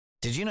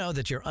Did you know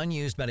that your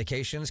unused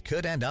medications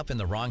could end up in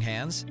the wrong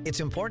hands?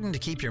 It's important to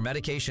keep your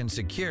medication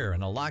secure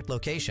in a locked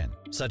location,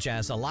 such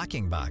as a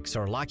locking box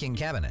or locking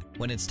cabinet.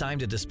 When it's time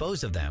to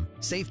dispose of them,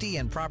 safety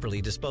and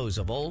properly dispose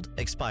of old,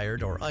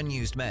 expired, or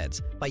unused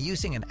meds by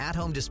using an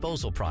at-home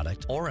disposal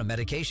product or a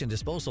medication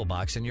disposal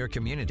box in your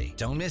community.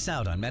 Don't miss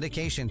out on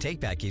medication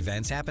take-back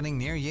events happening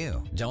near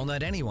you. Don't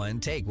let anyone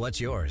take what's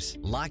yours.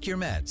 Lock your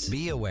meds.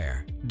 Be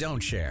aware.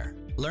 Don't share.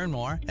 Learn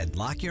more at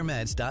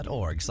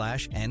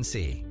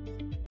lockyourmeds.org/NC.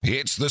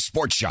 It's the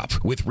Sports Shop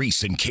with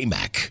Reese and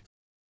Kmac.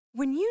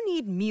 When you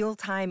need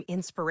mealtime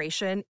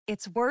inspiration,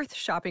 it's worth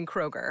shopping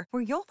Kroger,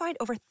 where you'll find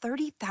over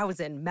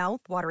 30,000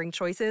 mouth-watering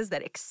choices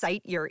that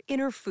excite your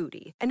inner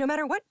foodie. And no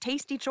matter what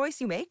tasty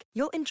choice you make,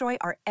 you'll enjoy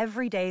our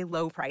everyday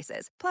low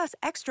prices, plus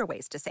extra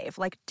ways to save,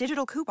 like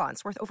digital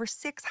coupons worth over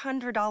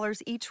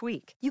 $600 each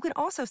week. You can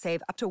also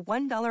save up to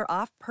 $1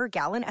 off per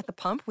gallon at the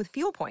pump with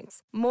fuel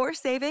points. More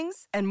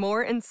savings and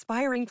more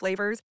inspiring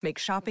flavors make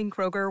shopping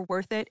Kroger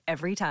worth it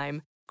every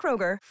time.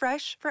 Kroger,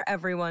 fresh for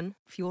everyone.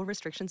 Fuel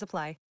restrictions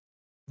apply.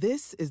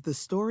 This is the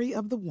story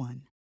of the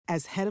one.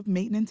 As head of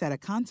maintenance at a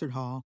concert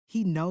hall,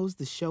 he knows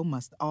the show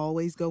must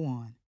always go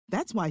on.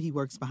 That's why he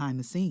works behind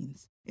the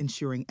scenes,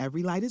 ensuring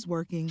every light is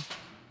working,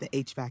 the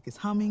HVAC is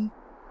humming,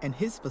 and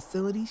his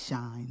facility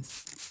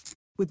shines.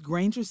 With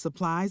Grainger's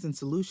supplies and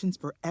solutions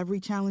for every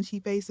challenge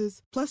he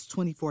faces, plus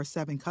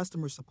 24/7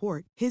 customer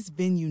support, his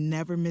venue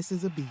never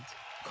misses a beat.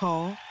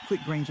 Call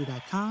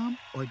quickgrainger.com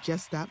or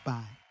just stop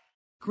by.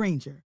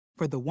 Grainger,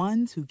 for the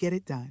ones who get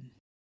it done.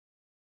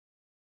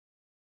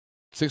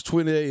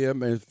 6:20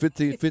 a.m. and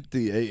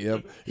 15:50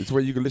 a.m. is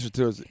where you can listen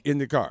to us in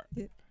the car.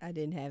 I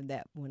didn't have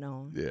that one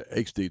on. Yeah,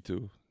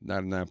 HD2,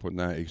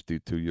 99.9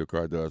 HD2. Your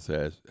car does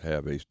have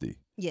HD.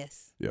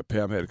 Yes. Yeah,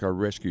 Pam had to come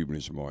rescue me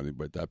this morning,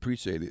 but I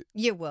appreciate it.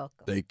 You're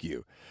welcome. Thank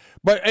you.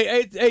 But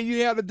hey,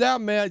 you had it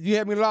down, man. You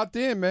had me locked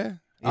in, man.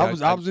 Yeah,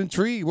 I was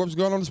intrigued. What was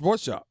going on in the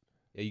sports shop?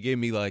 Yeah, you gave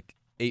me like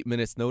 8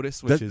 minutes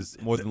notice, which is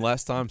more than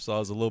last time, so I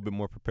was a little bit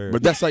more prepared.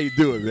 But that's how you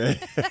do it, man.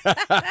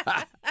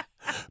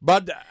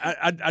 But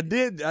I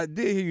did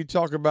hear you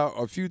talk about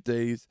a few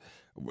things,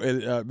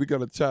 and we're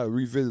gonna try to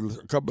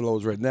revisit a couple of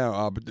those right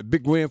now. But the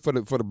big win for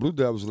the Blue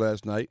Devils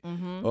last night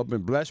up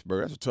in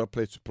Blacksburg. That's a tough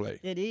place to play.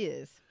 It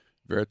is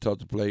very tough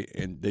to play,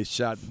 and they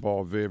shot the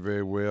ball very,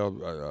 very well.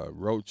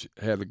 Roach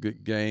had a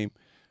good game.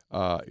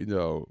 Flip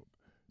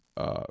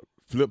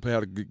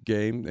had a good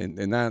game,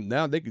 and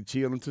now they can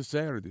chill until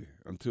Saturday,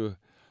 until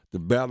the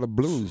Battle of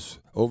Blues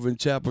over in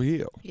Chapel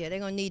Hill. Yeah, they're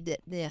going to need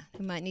that. Yeah,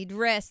 they might need to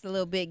rest a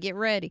little bit, get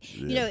ready.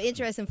 Yeah. You know,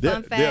 interesting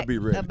fun fact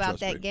about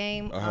that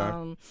game.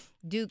 Uh-huh.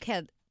 Duke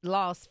had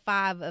lost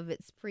 5 of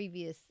its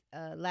previous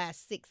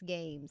last 6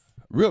 games.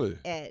 Really?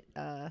 At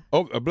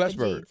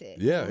Blacksburg.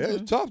 Yeah,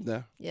 it's tough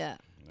now. Yeah.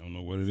 I don't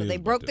know what it so is. They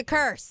broke the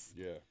curse.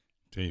 Yeah.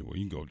 Tell you what,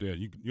 you can go there.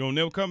 You don't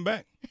never come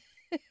back.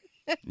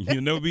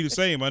 You'll never be the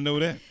same. I know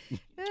that.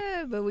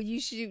 But when you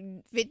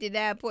shoot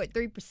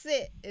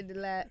 59.3% in the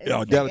last,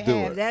 that'll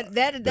do it.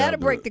 That'll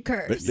break the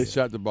curse. They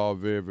shot the ball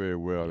very, very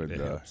well, and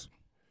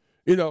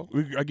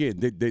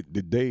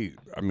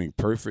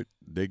perfect.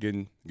 They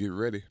can get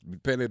ready.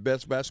 Playing their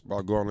best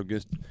basketball going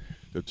against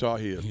the Tar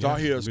Heels. Yeah, Tar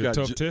Heels got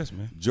a tough test,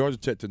 man. Georgia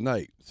Tech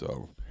tonight.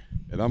 So,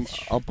 and I'm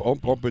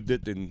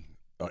predicting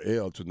an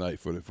L tonight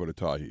for the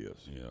Tar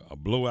Heels. Yeah, a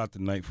blowout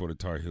tonight for the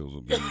Tar Heels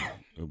will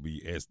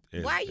be as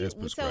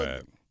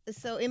prescribed.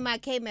 So in my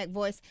Kmac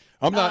voice,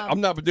 I'm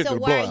not predicting a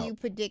blowout. So why are you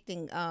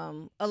predicting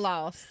a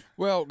loss?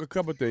 Well, a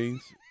couple of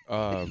things.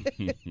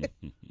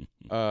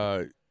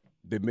 They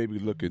may be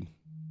looking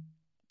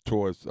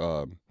towards.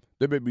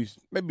 They may be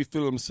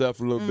feeling themselves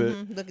a little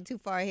bit. Looking too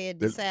far ahead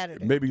to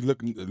Saturday. Maybe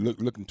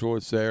looking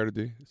towards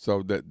Saturday.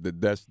 So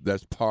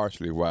that's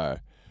partially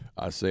why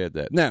I said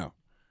that. Now,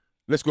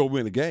 let's go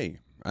win the game.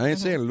 I ain't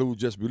saying lose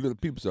just be little.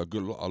 People say a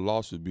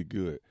loss would be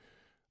good.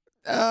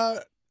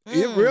 It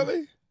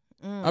really?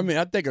 I mean,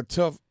 I think a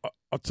tough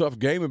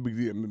game would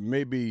be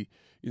maybe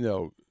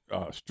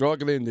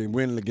struggling and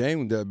winning the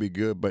game that'd be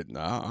good. But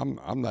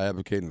I'm not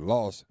advocating a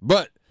loss.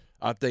 But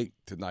I think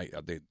tonight,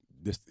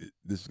 this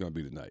is going to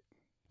be the night.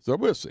 So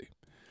we'll see.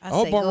 I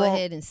say go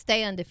ahead and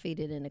stay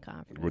undefeated in the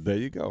conference. Well, there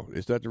you go.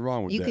 There's nothing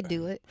wrong with that. You could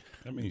do it.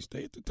 I mean,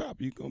 stay at the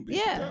top. You're going to be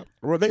at the top.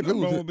 Well, they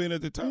lose. Wrong with being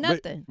at the top.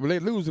 Nothing. They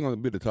lose. They're going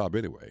to be at the top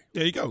anyway.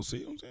 There you go.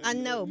 See what I'm saying? I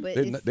know, but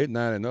they're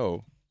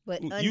 9-0.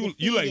 But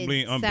you like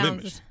being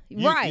unblemished.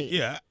 Right.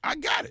 Yeah, I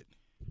got it.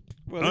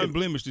 Well,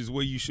 unblemished is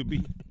where you should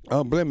be.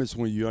 Unblemished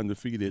when you're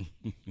undefeated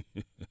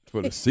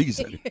for the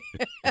season.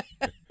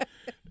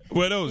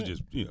 Well, that was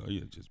just, I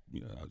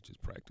was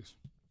just practice.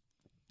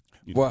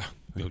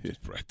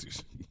 Just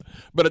practice.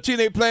 But a team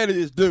they playing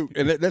is Duke,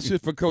 and that's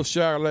just for Coach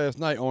Shire last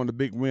night on the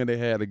big win they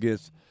had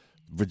against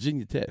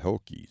Virginia Tech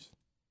Hokies.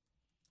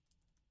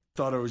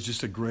 Thought it was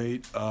just a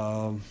great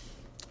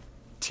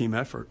team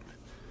effort,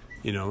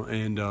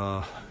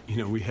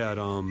 and we had.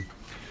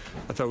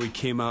 I thought we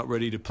came out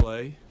ready to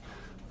play.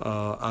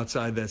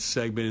 Outside that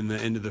segment in the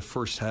end of the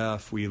first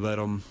half, we let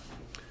them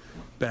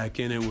back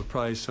in it with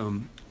probably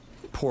some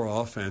poor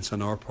offense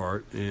on our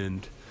part.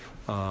 And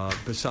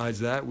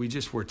besides that, we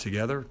just were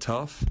together,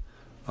 tough.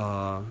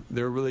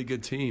 they're a really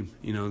good team.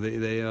 You know,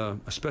 they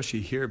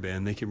especially here,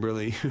 man, they can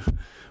really,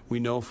 we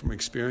know from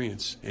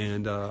experience.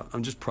 And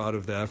I'm just proud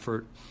of the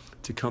effort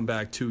to come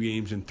back 2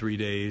 games in 3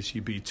 days.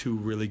 You beat 2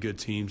 really good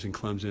teams in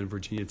Clemson and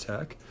Virginia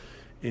Tech.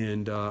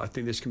 And I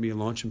think this can be a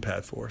launching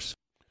pad for us.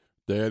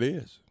 There it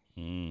is.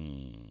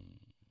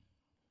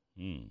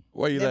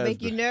 Why you That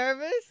make you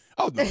nervous?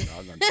 Oh, no,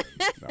 I'm not nervous.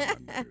 No, I'm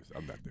not nervous.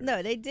 I'm not nervous.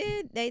 No, they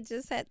did. They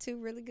just had 2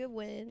 really good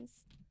wins.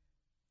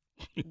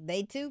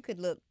 They too could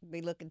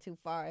be looking too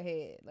far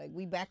ahead. Like,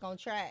 we back on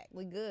track.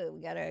 We good. We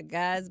got our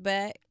guys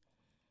back.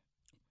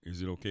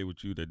 Is it okay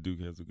with you that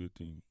Duke has a good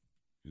team?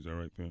 Is that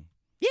right, Pam?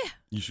 Yeah.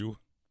 You sure?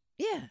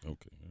 Yeah.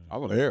 Okay. I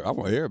want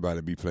everybody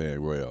to be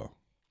playing well.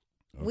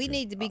 Okay. We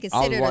need to be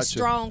considered a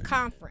strong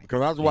conference.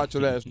 Because I was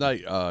watching last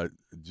night,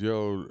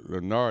 Joe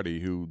Lenardi,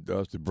 who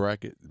does the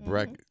bracket,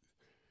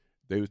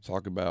 they was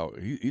talking about,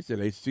 he said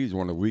ACC is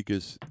one of the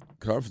weakest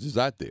conferences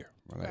out there.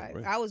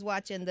 Right. I was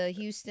watching the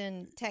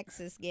Houston,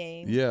 Texas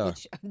game. Yeah.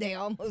 Which they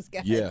almost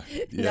got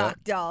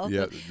knocked off.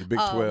 Yeah, the Big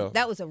 12.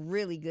 That was a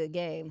really good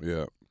game.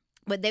 Yeah.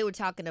 But they were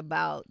talking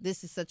about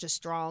this is such a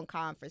strong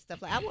conference,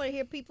 stuff like I want to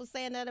hear people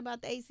saying that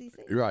about the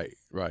ACC.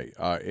 Right.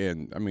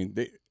 And, I mean,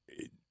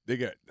 they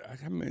got,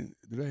 I mean,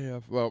 do they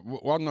have, well,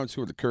 I'm not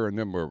sure the current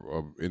number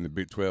of in the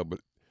Big 12,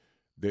 but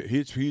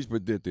he's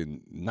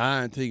predicting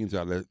 9 teams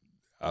out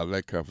of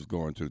that conference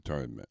going to the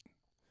tournament.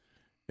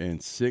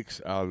 And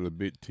 6 out of the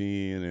Big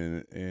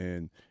 10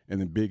 and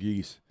the Big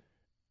East.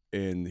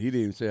 And he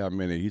didn't say how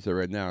many. He said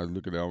right now he's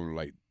looking at only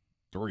like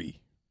 3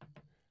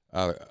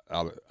 out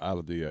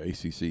of the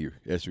ACC.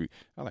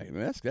 I'm like,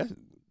 man,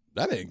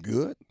 that ain't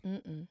good.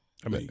 Mm-mm.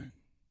 I mean,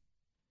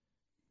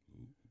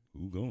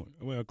 who going?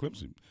 Well,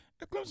 Clemson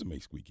may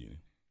squeak in.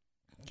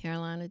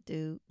 Carolina,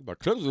 Duke. But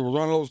Clemson was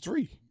one of those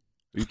 3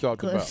 you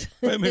talked about.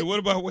 Wait a minute, what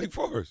about Wake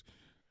Forest?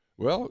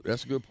 Well,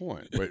 that's a good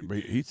point. But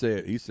he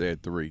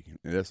said 3,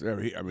 and that's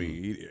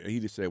he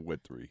just said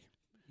what 3.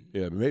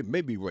 Yeah,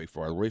 maybe Wake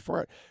Forest. Wake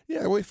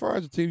Forest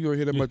is a team you don't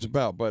hear that much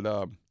about. But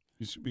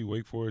it should be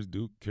Wake Forest,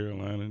 Duke,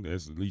 Carolina.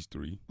 That's at least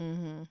 3.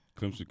 Mm-hmm.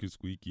 Clemson could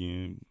squeak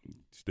in.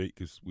 State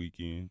could squeak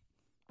in.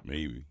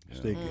 Maybe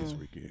State can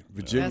squeak in.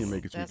 Virginia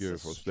make it squeak in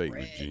for State.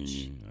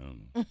 Virginia, I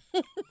don't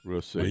know.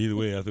 We'll see. But either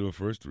way, after the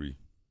first 3,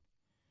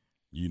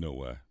 you know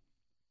why.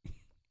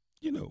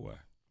 You know why.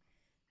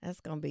 That's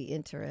gonna be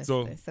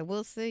interesting. So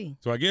we'll see.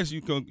 So I guess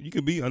you can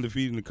be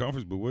undefeated in the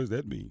conference, but what does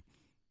that mean?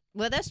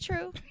 Well, that's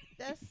true.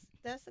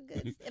 That's a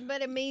good.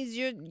 But it means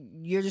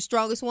you're the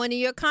strongest one in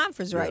your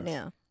conference right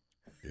now.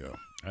 Yeah,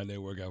 how'd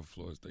that work out for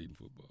Florida State in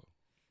football?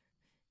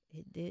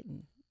 It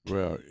didn't.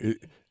 Well,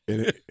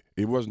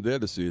 it wasn't their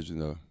decision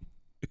though.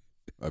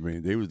 I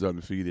mean, they was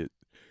undefeated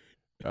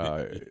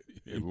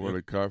in one of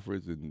the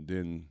conference, and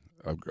then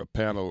a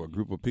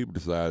group of people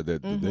decided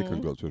that they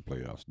couldn't go to the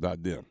playoffs.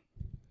 Not them.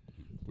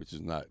 Which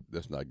is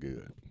that's not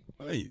good.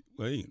 Well,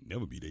 they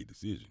never be their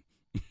decision.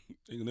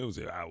 They can never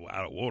say, I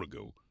don't want to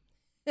go.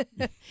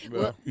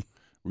 Well,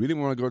 we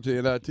didn't want to go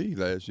to NIT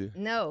last year.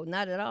 No,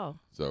 not at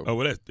all. So. Oh,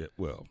 well, that's that.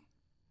 Well,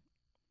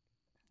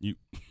 you.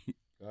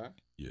 Yeah,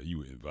 you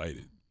were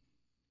invited.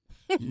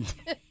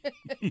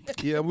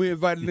 Yeah, we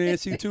invited the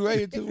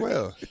NC2A as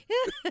well.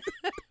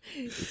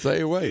 The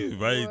same way.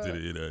 Invited to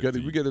the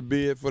NIT. We got a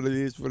bid for the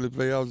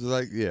playoffs.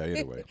 Like, yeah,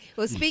 anyway.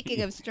 Well,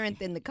 speaking of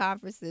strength in the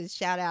conferences,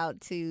 shout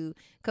out to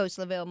Coach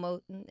Lavelle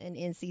Moulton and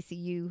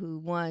NCCU who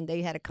won.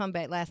 They had a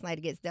comeback last night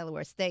against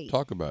Delaware State.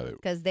 Talk about it.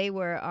 Because they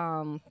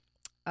were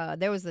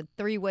there was a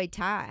 3-way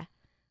tie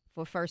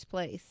for first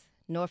place.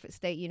 Norfolk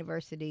State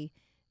University,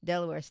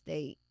 Delaware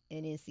State,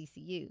 and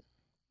NCCU.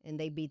 And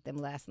they beat them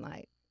last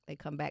night. They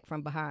come back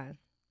from behind.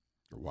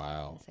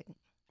 Wow.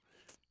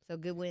 So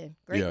good win.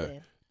 Great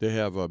win. They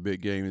have a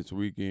big game this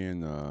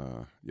weekend.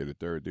 The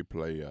third they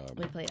play.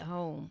 We play at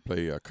home.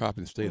 Play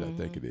Coppin State, I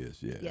think it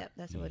is. Yeah. Yep,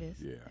 that's what it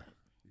is.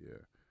 Yeah.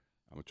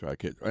 I'm gonna try to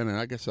catch. And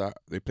I guess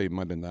they play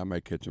Monday night. I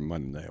might catch them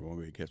Monday night. I won't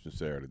be catch them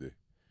Saturday,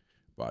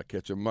 but I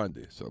catch them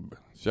Monday. So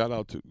shout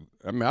out to.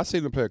 I mean, I've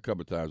seen them play a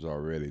couple of times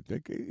already.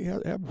 They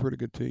have a pretty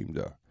good team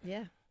though.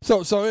 Yeah.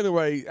 So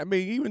anyway, I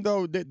mean, even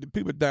though the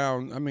people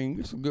down, I mean,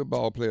 there's some good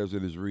ball players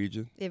in this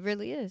region. It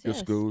really is. Good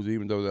schools,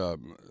 even though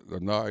the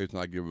NAR is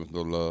not giving us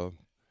no love.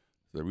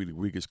 They're really the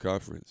weakest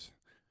conference.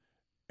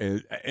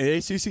 And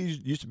ACC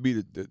used to be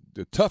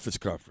the toughest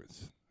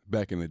conference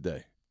back in the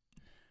day.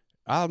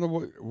 I don't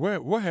know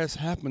what has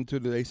happened to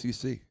the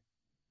ACC.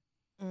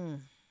 I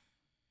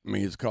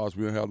mean, it's because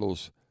we don't have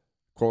those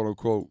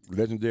quote-unquote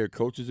legendary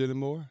coaches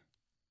anymore.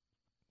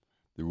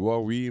 The Roy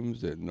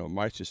Williams and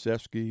Mike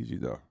Krzyzewski's,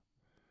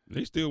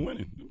 They still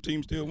winning. Them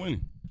teams still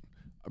winning.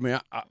 I mean,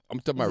 I'm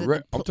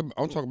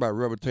talking about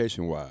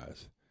reputation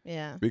wise.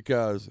 Yeah.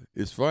 Because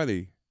it's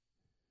funny,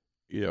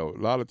 a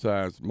lot of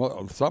times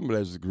some of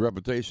that's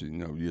reputation.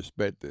 You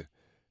expect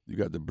you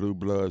got the blue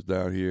bloods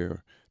down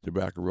here,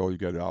 Tobacco Road. You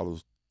got all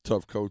those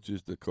tough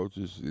coaches, the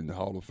coaches in the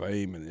Hall of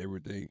Fame and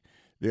everything.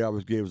 They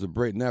always gave us a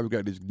break. Now we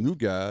got these new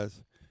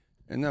guys,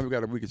 and now we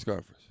got a weakest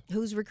conference.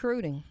 Who's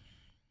recruiting?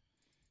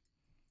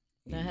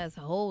 That has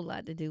a whole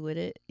lot to do with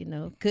it.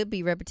 Could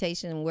be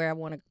reputation and where I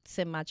want to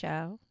send my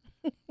child.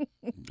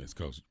 That's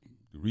because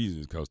the reason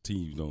is because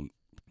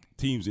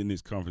teams in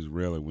this conference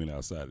rarely win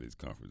outside of this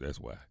conference. That's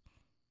why.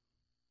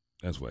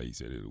 That's why he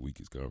said it's the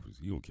weakest conference.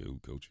 He don't care who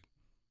coaching.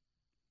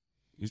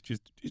 It's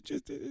just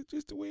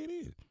the way it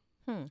is.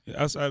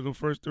 Outside of the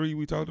first three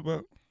we talked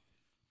about,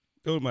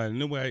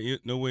 nobody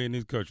in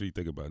this country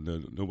think about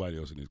nobody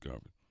else in this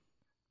conference.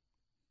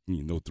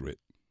 No threat.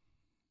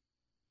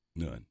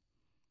 None.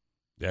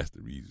 That's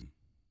the reason.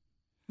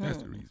 That's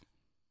the reason.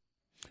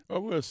 Oh,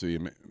 we'll see.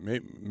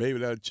 Maybe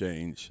that'll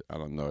change. I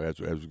don't know as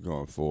we're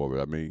going forward.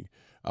 I mean,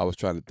 I was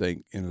trying to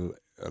think in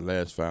the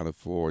last Final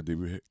Four,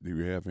 did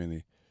we have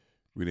any?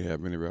 We didn't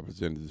have any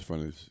representatives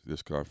from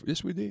this conference.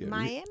 Yes, we did.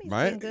 Miami's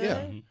been good.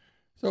 Yeah. Mm-hmm.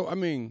 So I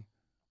mean,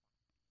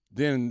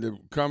 then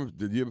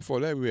the year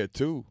before that we had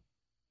two.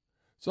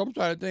 So I'm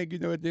trying to think.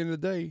 At the end of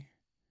the day,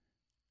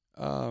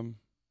 I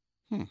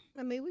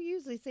mean, we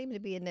usually seem to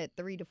be in that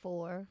 3 to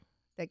 4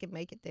 that can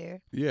make it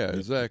there. Yeah,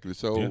 exactly.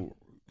 So. Yeah.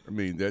 I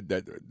mean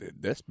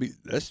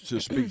that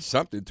should speak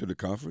something to the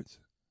conference.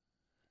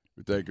 If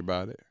you think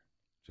about it.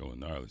 Joe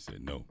Gnarly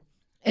said no.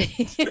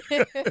 He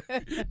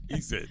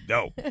said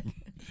no.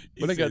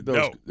 But they got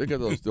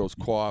those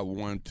quad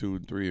 1, 2,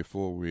 3, and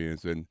 4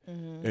 wins, and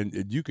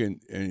you can,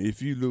 and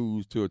if you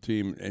lose to a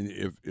team, and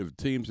if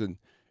teams in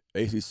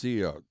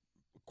ACC are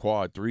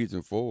quad 3s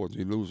and 4s,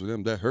 you lose to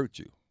them, that hurts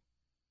you.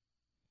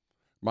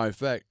 Matter of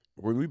fact,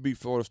 when we beat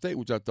Florida State,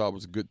 which I thought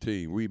was a good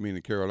team, we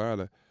meaning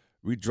Carolina.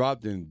 We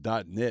dropped in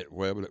 .net,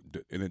 wherever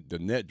the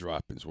net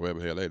droppings,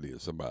 wherever the hell that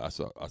is. Somebody I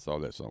saw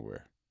that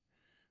somewhere.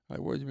 Like,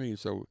 what do you mean?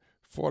 So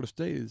Florida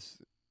State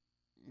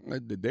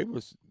they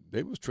was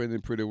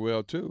trending pretty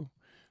well too,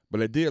 but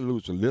they did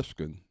lose to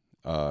Lipscomb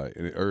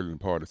in the early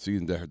part of the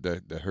season.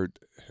 That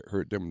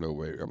hurt them no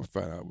way. I'm gonna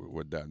find out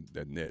what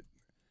that net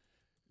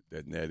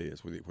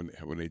is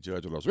when they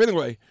judge on those. So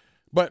anyway,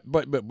 but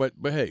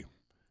hey.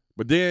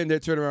 But then they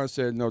turned around and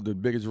said, no, the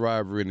biggest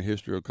rivalry in the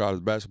history of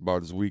college basketball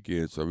this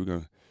weekend. So we're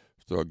gonna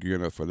start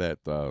gearing up for that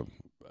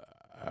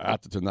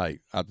after tonight,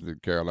 after the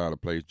Carolina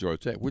plays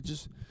Georgia Tech, which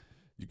is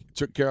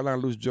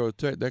Carolina lose Georgia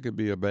Tech, that could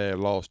be a bad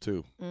loss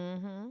too,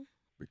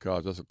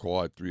 because that's a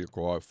quad 3 or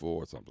quad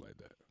 4 or something like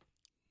that.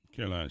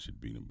 Carolina should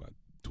beat them by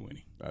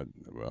 20.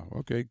 Well,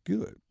 okay,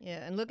 good.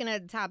 Yeah, and looking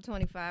at the top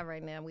 25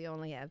 right now, we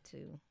only have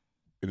 2.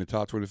 In the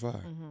top 25?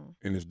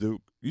 And it's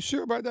Duke. You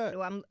sure about that?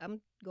 Well, I'm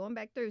going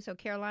back through. So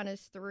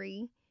Carolina's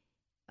 3,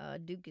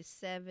 Duke is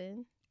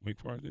 7. Wake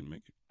Forest didn't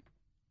make it.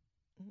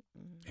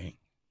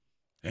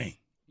 Dang.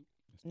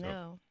 That's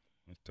no.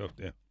 Tough. That's tough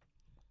there.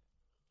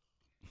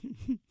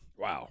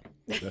 Wow.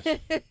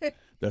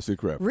 That's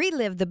incredible.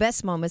 Relive the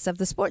best moments of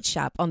the Sports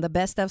Shop on the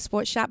Best of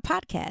Sports Shop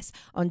podcast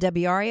on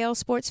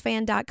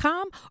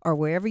WRLSportsFan.com or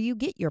wherever you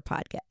get your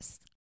podcasts.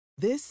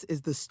 This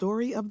is the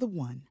story of the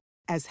one.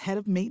 As head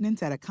of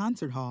maintenance at a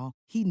concert hall,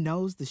 he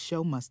knows the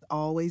show must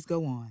always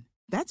go on.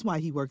 That's why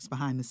he works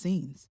behind the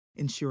scenes,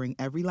 ensuring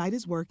every light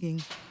is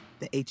working,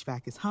 the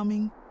HVAC is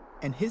humming,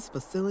 and his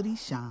facility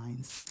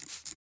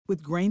shines.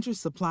 With Grainger's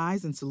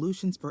supplies and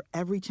solutions for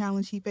every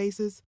challenge he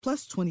faces,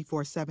 plus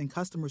 24/7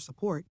 customer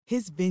support,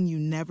 his venue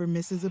never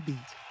misses a beat.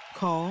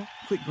 Call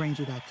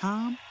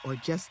quickgrainger.com or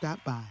just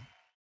stop by.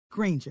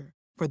 Grainger,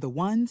 for the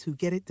ones who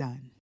get it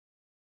done.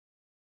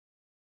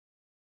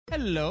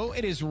 Hello,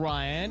 it is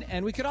Ryan,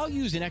 and we could all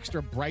use an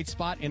extra bright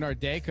spot in our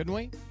day, couldn't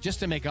we? Just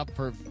to make up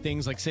for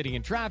things like sitting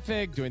in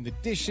traffic, doing the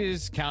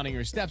dishes, counting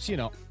your steps,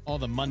 all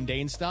the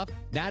mundane stuff.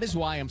 That is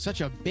why I'm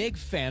such a big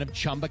fan of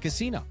Chumba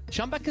Casino.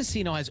 Chumba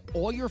Casino has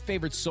all your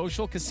favorite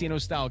social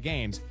casino-style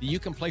games that you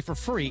can play for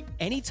free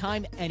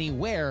anytime,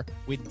 anywhere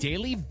with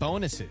daily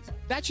bonuses.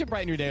 That should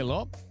brighten your day a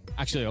little.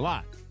 Actually, a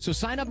lot. So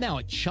sign up now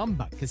at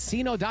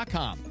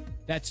ChumbaCasino.com.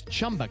 That's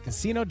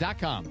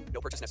ChumbaCasino.com.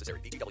 No purchase necessary.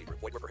 VGW Group.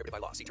 Void where prohibited by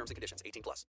law. See terms and conditions. 18+.